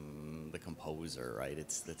from the composer, right?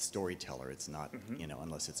 It's the storyteller. It's not,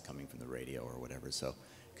 unless it's coming from the radio or whatever. So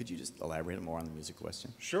could you just elaborate more on the music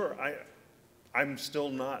question? Sure. I'm still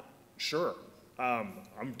not sure.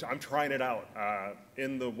 I'm trying it out.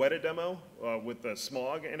 In the Weta demo with the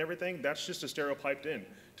smog and everything, that's just a stereo piped in.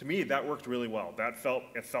 To me, that worked really well. It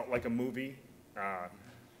felt like a movie.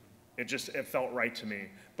 It felt right to me.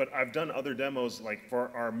 But I've done other demos, like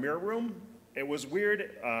for our mirror room. It was weird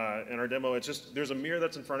in our demo. It's just there's a mirror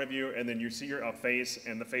that's in front of you, and then you see your face,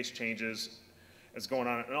 and the face changes. It's going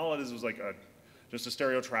on, and all it is was like just a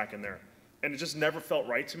stereo track in there, and it just never felt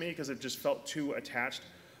right to me because it just felt too attached.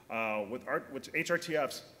 With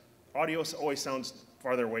HRTFs, audio always sounds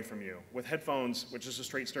farther away from you. With headphones, which is a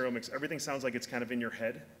straight stereo mix, everything sounds like it's kind of in your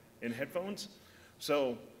head in headphones.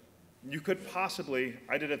 So you could possibly,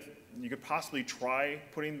 you could possibly try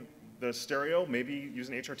putting the stereo, maybe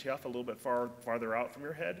using HRTF a little bit farther out from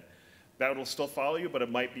your head. that will still follow you, but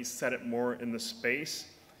it might be set it more in the space.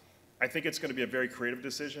 I think it's going to be a very creative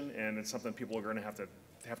decision, and it's something people are going to have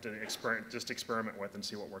to experiment with and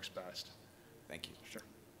see what works best. Thank you. Sure.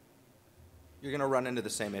 You're going to run into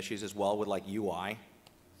the same issues as well with like UI.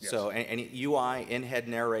 Yes. So any UI, in-head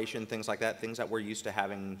narration, things like that, things that we're used to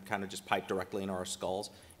having kind of just piped directly into our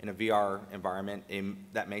skulls. In a VR environment,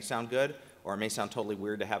 that may sound good, or it may sound totally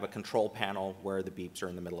weird to have a control panel where the beeps are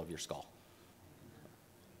in the middle of your skull.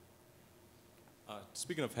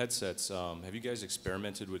 Speaking of headsets, have you guys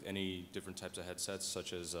experimented with any different types of headsets,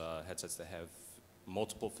 such as headsets that have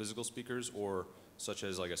multiple physical speakers, or such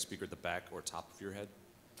as like a speaker at the back or top of your head?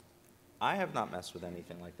 I have not messed with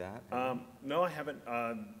anything like that. No, I haven't.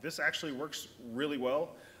 This actually works really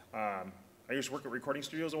well. I used to work at recording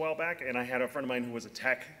studios a while back, and I had a friend of mine who was a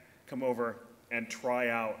tech come over and try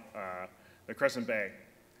out the Crescent Bay.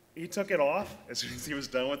 He took it off as soon as he was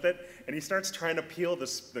done with it, and he starts trying to peel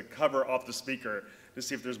the cover off the speaker to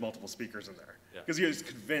see if there's multiple speakers in there. Because he was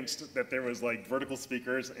convinced that there was like vertical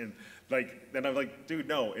speakers, and like, then I'm like, dude,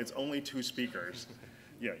 no, it's only 2 speakers.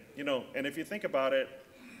 Yeah, you know, and if you think about it,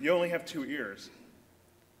 you only have 2 ears.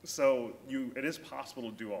 So it is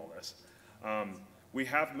possible to do all this. We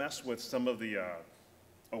have messed with some of the,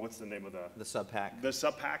 what's the name of The sub-pack. the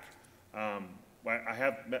sub-pack. I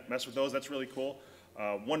have messed with those. That's really cool.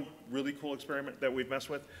 One really cool experiment that we've messed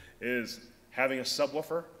with is having a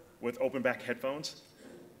subwoofer with open back headphones,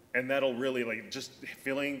 and that'll really, like, just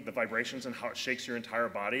feeling the vibrations and how it shakes your entire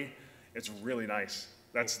body. It's really nice.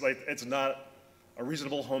 That's like, it's not a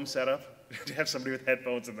reasonable home setup to have somebody with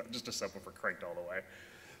headphones and just a subwoofer cranked all the way.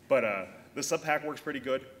 But the sub-pack works pretty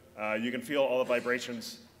good. You can feel all the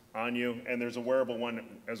vibrations on you, and there's a wearable one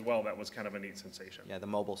as well that was kind of a neat sensation. Yeah, the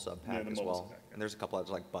mobile sub-pack Yeah, the as mobile well. sub-pack, yeah. And there's a couple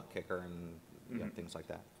others like butt kicker and you know, things like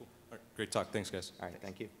that. Cool. All right, great talk. Thanks, guys. All right,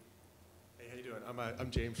 thank you. Hey, how you doing?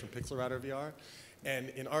 I'm James from Pixel Router VR, and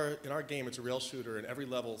in our game, it's a rail shooter, and every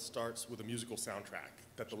level starts with a musical soundtrack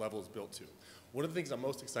that the level is built to. One of the things I'm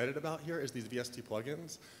most excited about here is these VST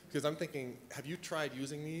plugins, because I'm thinking, have you tried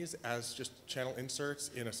using these as just channel inserts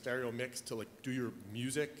in a stereo mix to like do your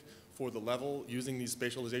music for the level using these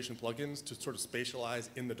spatialization plugins to sort of spatialize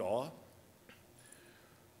in the DAW?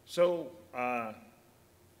 So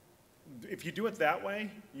if you do it that way,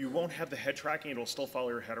 you won't have the head tracking. It'll still follow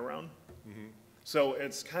your head around. So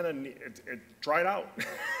it's kind of, it dried out.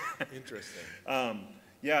 Interesting.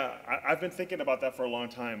 Yeah, I've been thinking about that for a long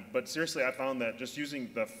time. But seriously, I found that just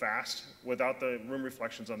using the fast without the room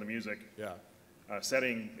reflections on the music Yeah.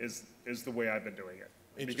 setting is the way I've been doing it.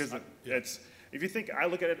 Because Interesting. Yeah. if you think, I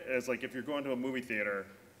look at it as like if you're going to a movie theater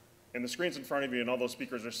and the screen's in front of you and all those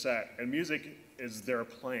speakers are set and music is there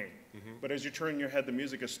playing. But as you turn your head, the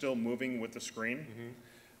music is still moving with the screen.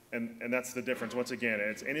 And that's the difference. Once again,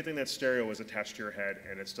 it's anything that's stereo is attached to your head,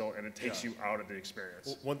 and it takes you out of the experience.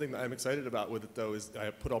 Well, one thing that I'm excited about with it, though, is I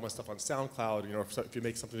put all my stuff on SoundCloud. You know, if you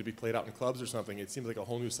make something to be played out in clubs or something, it seems like a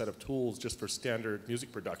whole new set of tools just for standard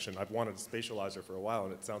music production. I've wanted a spatializer for a while,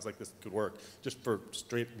 and it sounds like this could work just for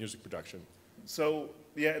straight music production. So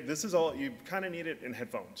yeah, this is all, you kind of need it in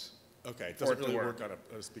headphones. Okay, it For doesn't it to really work. work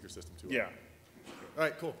on a speaker system too. Yeah. All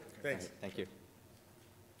right, cool. Thanks. All right, thank you.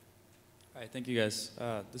 All right, thank you guys.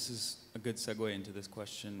 This is a good segue into this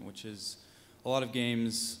question, which is a lot of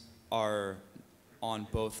games are on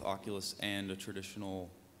both Oculus and a traditional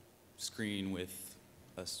screen with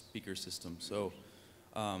a speaker system. So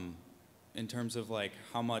in terms of like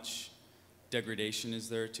how much degradation is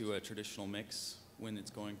there to a traditional mix when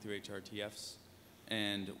it's going through HRTFs,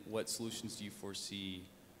 and what solutions do you foresee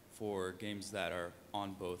for games that are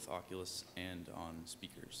on both Oculus and on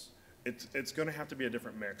speakers? It's going to have to be a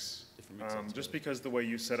different mix. Different mix Just altogether. because the way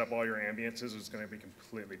you set up all your ambiances is going to be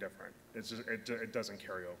completely different. It's just, it doesn't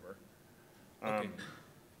carry over. Okay.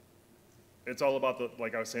 It's all about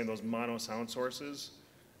like I was saying, those mono sound sources.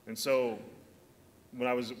 And so when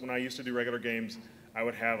I used to do regular games, I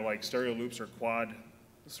would have like stereo loops or quad,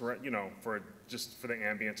 you know, for the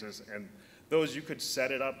ambiances. And those you could set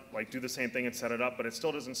it up, like do the same thing and set it up, but it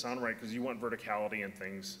still doesn't sound right because you want verticality and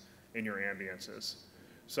things in your ambiances.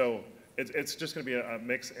 So it's just going to be a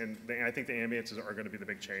mix, and I think the ambiances are going to be the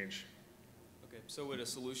big change. Okay, so would a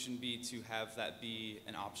solution be to have that be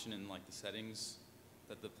an option in like the settings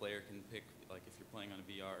that the player can pick, like if you're playing on a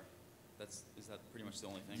VR? Is that pretty much the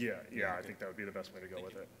only thing? Yeah, I okay. think that would be the best way to go Thank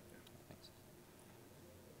with you. it. Thanks.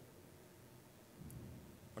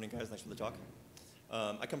 Morning, guys. Thanks for the talk.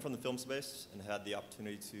 I come from the film space and had the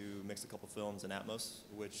opportunity to mix a couple films in Atmos,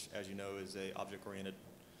 which, as you know, is a object-oriented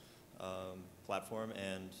platform.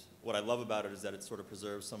 And what I love about it is that it sort of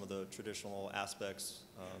preserves some of the traditional aspects,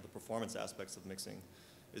 the performance aspects of mixing,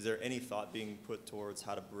 Is there any thought being put towards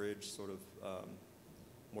how to bridge sort of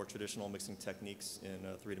more traditional mixing techniques in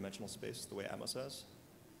a three-dimensional space the way Atmos has?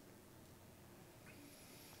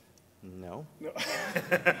 No. No.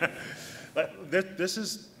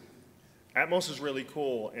 Atmos is really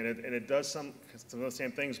cool, and it does some of the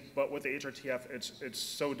same things, but with the HRTF, it's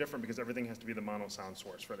so different because everything has to be the mono sound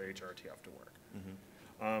source for the HRTF to work.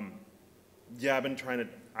 Yeah,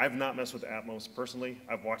 I've not messed with Atmos personally.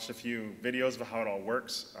 I've watched a few videos of how it all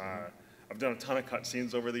works. I've done a ton of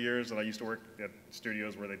cutscenes over the years, and I used to work at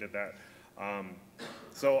studios where they did that.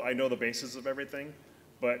 So I know the basis of everything,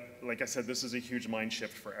 but like I said, this is a huge mind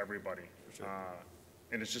shift for everybody. For sure.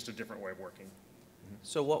 And it's just a different way of working.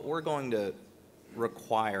 So what we're going to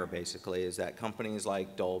require basically is that companies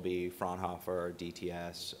like Dolby, Fraunhofer,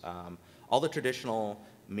 DTS, all the traditional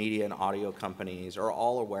media and audio companies are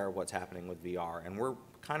all aware of what's happening with VR, and we're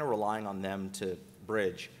kind of relying on them to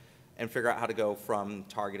bridge and figure out how to go from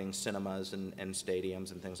targeting cinemas and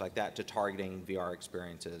stadiums and things like that to targeting VR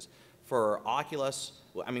experiences. For Oculus,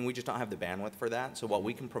 I mean, we just don't have the bandwidth for that, so what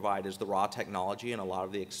we can provide is the raw technology and a lot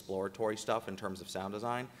of the exploratory stuff in terms of sound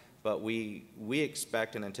design, but we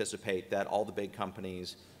expect and anticipate that all the big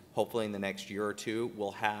companies, hopefully in the next year or two,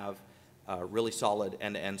 will have really solid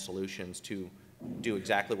end-to-end solutions to do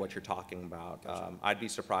exactly what you're talking about. Gotcha. I'd be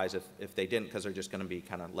surprised if they didn't, because they're just going to be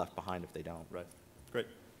kind of left behind if they don't. Right. Great.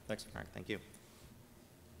 Thanks. All right, thank you.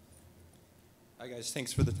 Hi guys,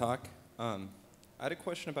 thanks for the talk. I had a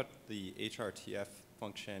question about the HRTF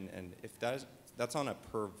function, and if that's on a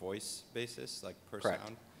per voice basis, like per Correct.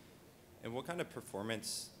 sound. And what kind of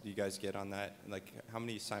performance do you guys get on that? Like how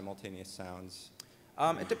many simultaneous sounds?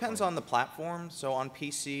 It depends on the platform. So on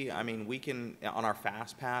PC, I mean, we can, on our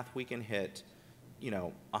fast path, we can hit,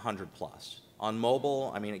 100 plus. On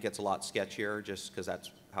mobile, I mean, it gets a lot sketchier just because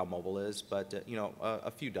that's how mobile is, but,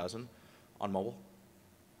 a few dozen on mobile.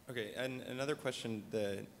 Okay, and another question,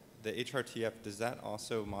 the HRTF, does that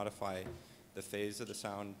also modify the phase of the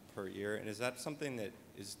sound per ear? And is that something that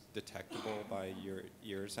is detectable by your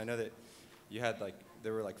ears? I know that you had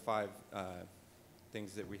there were 5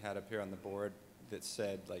 things that we had up here on the board that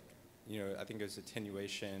said I think it was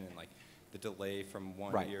attenuation and the delay from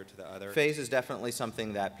one Right. ear to the other. Phase is definitely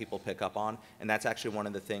something that people pick up on, and that's actually one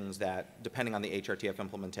of the things that, depending on the HRTF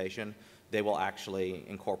implementation, they will actually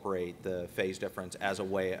incorporate the phase difference as a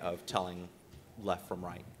way of telling left from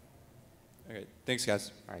right. Okay, thanks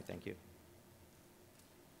guys. All right, thank you.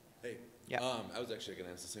 Hey. Yeah. I was actually going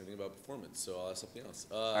to ask the same thing about performance, so I'll ask something else.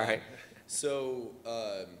 All right. So,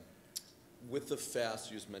 with the fast,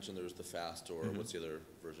 you just mentioned there was the fast, or what's the other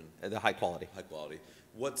version? The high quality. High quality.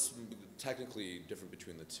 What's technically different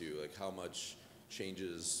between the two? Like how much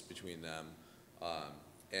changes between them? Yeah,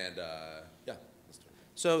 let's do it.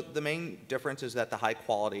 So the main difference is that the high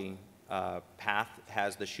quality path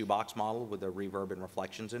has the shoebox model with the reverb and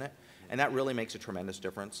reflections in it, and that really makes a tremendous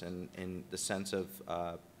difference in the sense of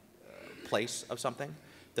place of something.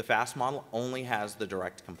 The fast model only has the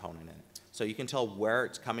direct component in it. So you can tell where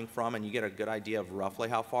it's coming from and you get a good idea of roughly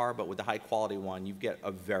how far, but with the high quality one, you get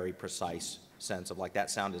a very precise sense of that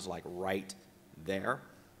sound is right there.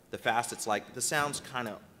 The fast, it's the sound's kind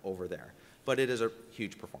of over there, but it is a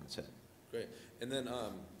huge performance hit. Great. And then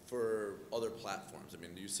for other platforms, I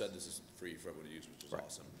mean, you said this is free for everyone to use, which is Right.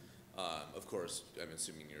 awesome. Of course, I'm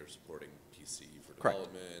assuming you're supporting PC for Correct.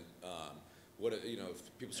 development.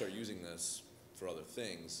 If people start using this for other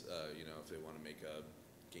things, if they want to make a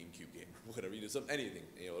GameCube game or whatever, anything,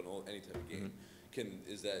 any type of game.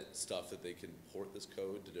 Is that stuff that they can port this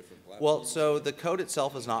code to different platforms? Well, so the code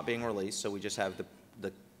itself is not being released, so we just have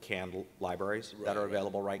the canned libraries that are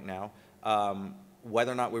available right now.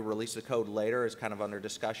 Whether or not we release the code later is kind of under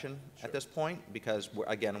discussion at this point because,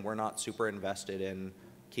 we're not super invested in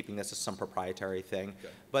keeping this as some proprietary thing.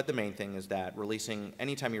 Okay. But the main thing is that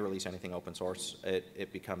anytime you release anything open source,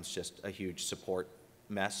 it becomes just a huge support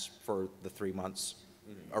mess for the 3 months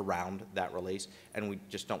around that release, and we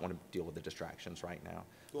just don't want to deal with the distractions right now.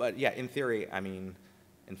 Cool. But yeah, in theory, I mean,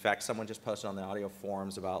 in fact, someone just posted on the audio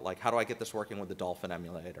forums about how do I get this working with the Dolphin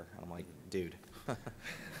emulator? And I'm like, dude,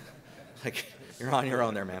 you're on your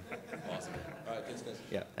own there, man. Awesome. All right, thanks, guys.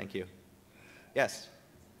 Yeah, thank you. Yes.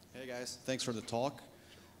 Hey guys, thanks for the talk.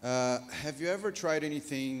 Have you ever tried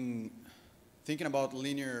anything, thinking about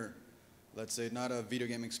linear, let's say not a video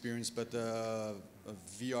game experience, but a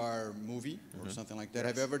VR movie or something like that? Yes.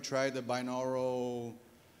 Have you ever tried the binaural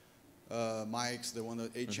mics, the one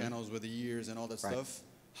that 8 channels with the ears and all that Right. stuff?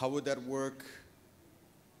 How would that work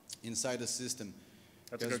inside the system?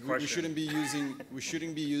 That's a 'Cause good question. we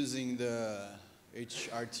shouldn't be using the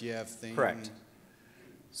HRTF thing. Correct.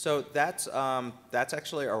 So that's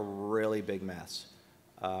actually a really big mess.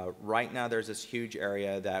 Right now, there's this huge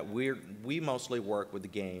area that we mostly work with the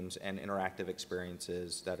games and interactive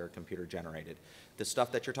experiences that are computer generated. The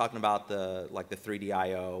stuff that you're talking about, like the 3D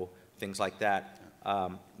I/O, things like that,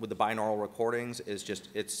 with the binaural recordings is just,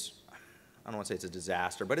 I don't want to say it's a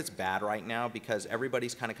disaster, but it's bad right now because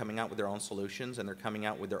everybody's kind of coming out with their own solutions, and they're coming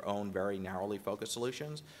out with their own very narrowly focused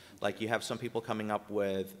solutions. Like you have some people coming up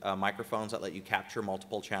with microphones that let you capture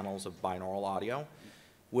multiple channels of binaural audio,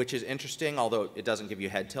 which is interesting, although it doesn't give you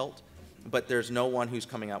head tilt. But there's no one who's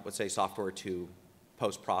coming up with, say, software to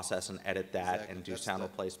post-process and edit that Exactly. and do That's sound the-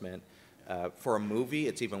 replacement. For a movie,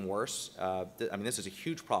 it's even worse. I mean, this is a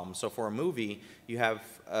huge problem. So for a movie, you have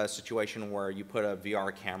a situation where you put a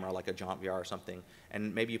VR camera, like a Jaunt VR or something,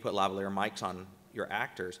 and maybe you put lavalier mics on your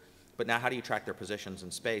actors. But now how do you track their positions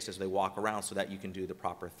in space as they walk around so that you can do the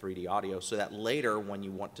proper 3D audio so that later when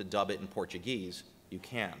you want to dub it in Portuguese, you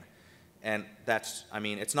can? And that's, I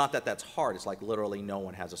mean, it's not that that's hard. It's like literally no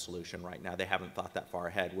one has a solution right now. They haven't thought that far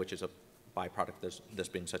ahead, which is a byproduct of this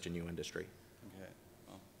being such a new industry. Okay.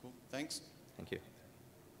 Well, cool. Thanks. Thank you.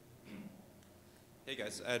 Hey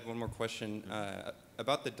guys, I had one more question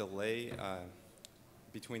about the delay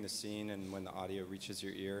between the scene and when the audio reaches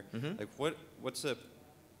your ear. Like, what's the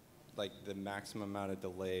maximum amount of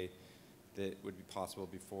delay that would be possible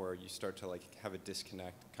before you start to like have a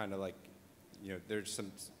disconnect? Kind of like, you know, there's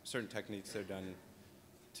some certain techniques that are done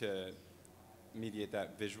to mediate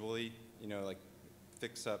that visually. You know, like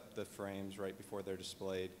fix up the frames right before they're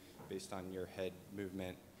displayed based on your head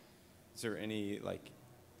movement. Is there any like?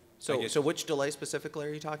 So which delay specifically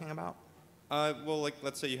are you talking about? Well, like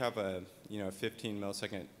let's say you have a 15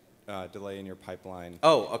 millisecond delay in your pipeline.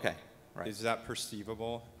 Oh, okay. Right. Is that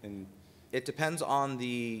perceivable? It depends on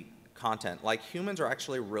the content. Like humans are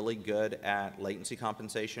actually really good at latency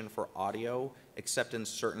compensation for audio, except in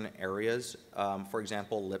certain areas. For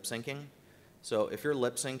example, lip syncing. So if your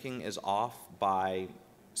lip syncing is off by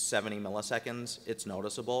 70 milliseconds, it's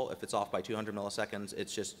noticeable. If it's off by 200 milliseconds,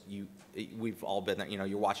 it's just we've all been there. You know,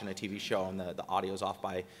 you're watching a TV show and the audio's off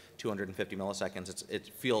by 250 milliseconds. It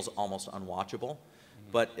feels almost unwatchable.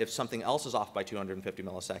 But if something else is off by 250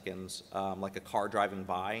 milliseconds, like a car driving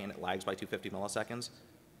by and it lags by 250 milliseconds,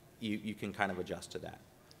 you can kind of adjust to that.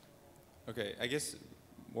 Okay, I guess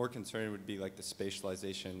more concerning would be like the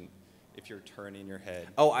spatialization if you're turning your head.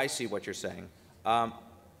 Oh, I see what you're saying. I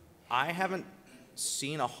haven't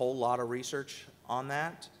seen a whole lot of research on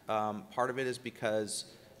that. Part of it is because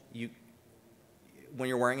when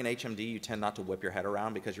you're wearing an HMD, you tend not to whip your head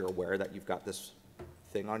around because you're aware that you've got this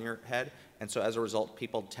thing on your head. And so as a result,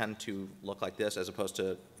 people tend to look like this as opposed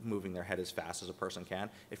to moving their head as fast as a person can.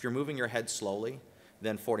 If you're moving your head slowly,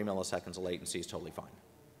 then 40 milliseconds of latency is totally fine.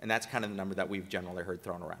 And that's kind of the number that we've generally heard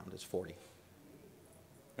thrown around is 40.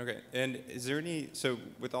 Okay, and is there any, so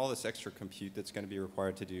with all this extra compute that's going to be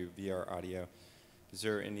required to do VR audio, is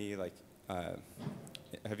there any like,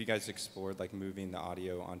 have you guys explored like moving the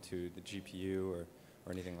audio onto the GPU or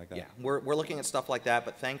anything like that? Yeah, we're looking at stuff like that,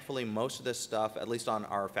 but thankfully most of this stuff, at least on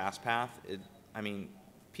our fast path, I mean,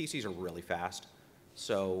 PCs are really fast.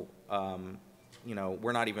 So, you know,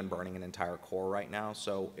 we're not even burning an entire core right now.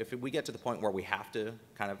 So if we get to the point where we have to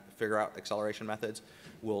kind of figure out acceleration methods,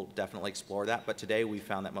 we'll definitely explore that. But today we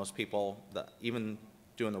found that most people, even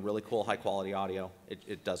doing the really cool high quality audio,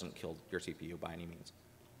 it doesn't kill your CPU by any means.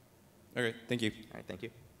 Okay, thank you. All right, thank you.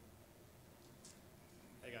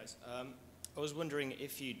 Hey guys, I was wondering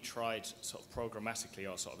if you tried sort of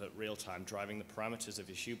programmatically or sort of at real time driving the parameters of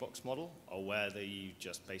your shoebox model, or whether you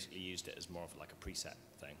just basically used it as more of like a preset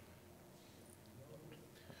thing.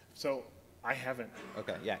 So I haven't.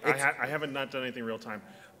 Okay, yeah. I haven't not done anything real time.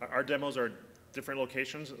 Our demos are different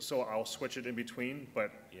locations, so I'll switch it in between,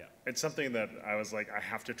 but yeah, it's something that I was like, I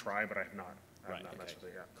have to try, but I have not. Right, not okay. messed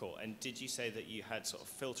with it yet. Cool. And did you say that you had sort of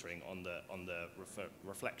filtering on the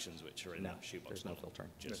reflections which are in No, the shoebox there's no model? filtering.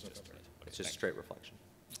 Just There's no filtering. okay, It's just thank straight reflection.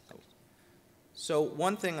 So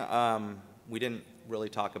one thing we didn't really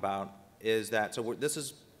talk about is that, so this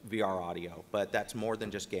is VR audio, but that's more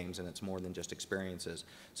than just games and it's more than just experiences.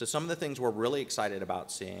 So some of the things we're really excited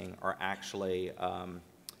about seeing are actually,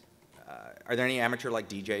 are there any amateur like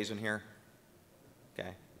DJs in here?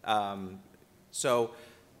 Okay. So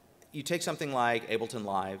you take something like Ableton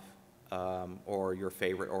Live or your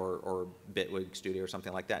favorite, or Bitwig Studio or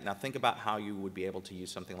something like that. Now think about how you would be able to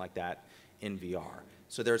use something like that in VR.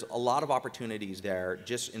 So there's a lot of opportunities there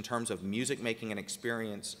just in terms of music making an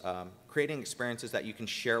experience, creating experiences that you can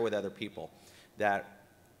share with other people that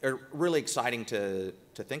are really exciting to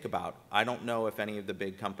think about. I don't know if any of the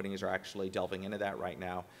big companies are actually delving into that right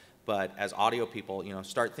now, but as audio people, you know,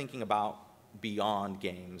 start thinking about beyond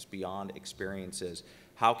games, beyond experiences.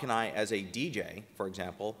 how can I, as a DJ, for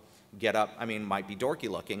example, get up, I mean, might be dorky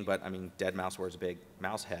looking, but I mean, Dead Mouse wears a big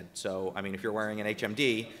mouse head. So, I mean, if you're wearing an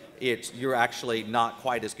HMD, you're actually not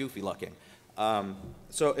quite as goofy looking.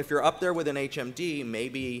 So if you're up there with an HMD,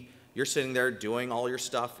 maybe you're sitting there doing all your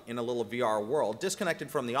stuff in a little VR world,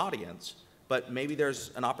 disconnected from the audience, but maybe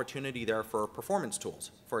there's an opportunity there for performance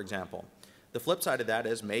tools, for example. The flip side of that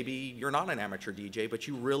is maybe you're not an amateur DJ, but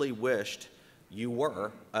you really wished you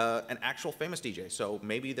were an actual famous DJ. So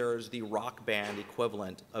maybe there's the rock band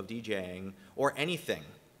equivalent of DJing or anything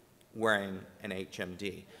wearing an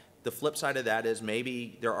HMD. The flip side of that is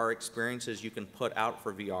maybe there are experiences you can put out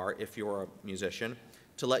for VR if you're a musician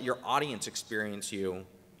to let your audience experience you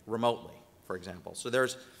remotely, for example. So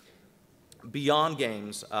there's, beyond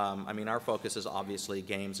games, I mean, our focus is obviously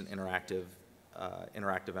games and interactive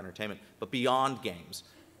entertainment, but beyond games,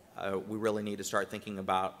 we really need to start thinking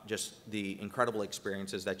about just the incredible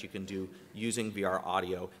experiences that you can do using VR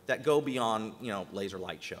audio that go beyond, you know, laser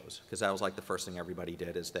light shows, because that was like the first thing everybody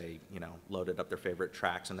did is they, you know, loaded up their favorite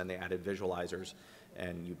tracks and then they added visualizers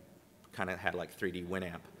and you kind of had like 3D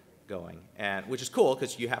Winamp going, and which is cool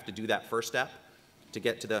because you have to do that first step to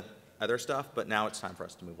get to the other stuff, but now it's time for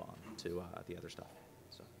us to move on to the other stuff.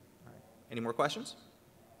 So, all right. Any more questions?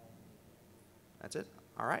 That's it?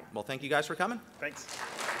 All right. Well, thank you guys for coming. Thanks.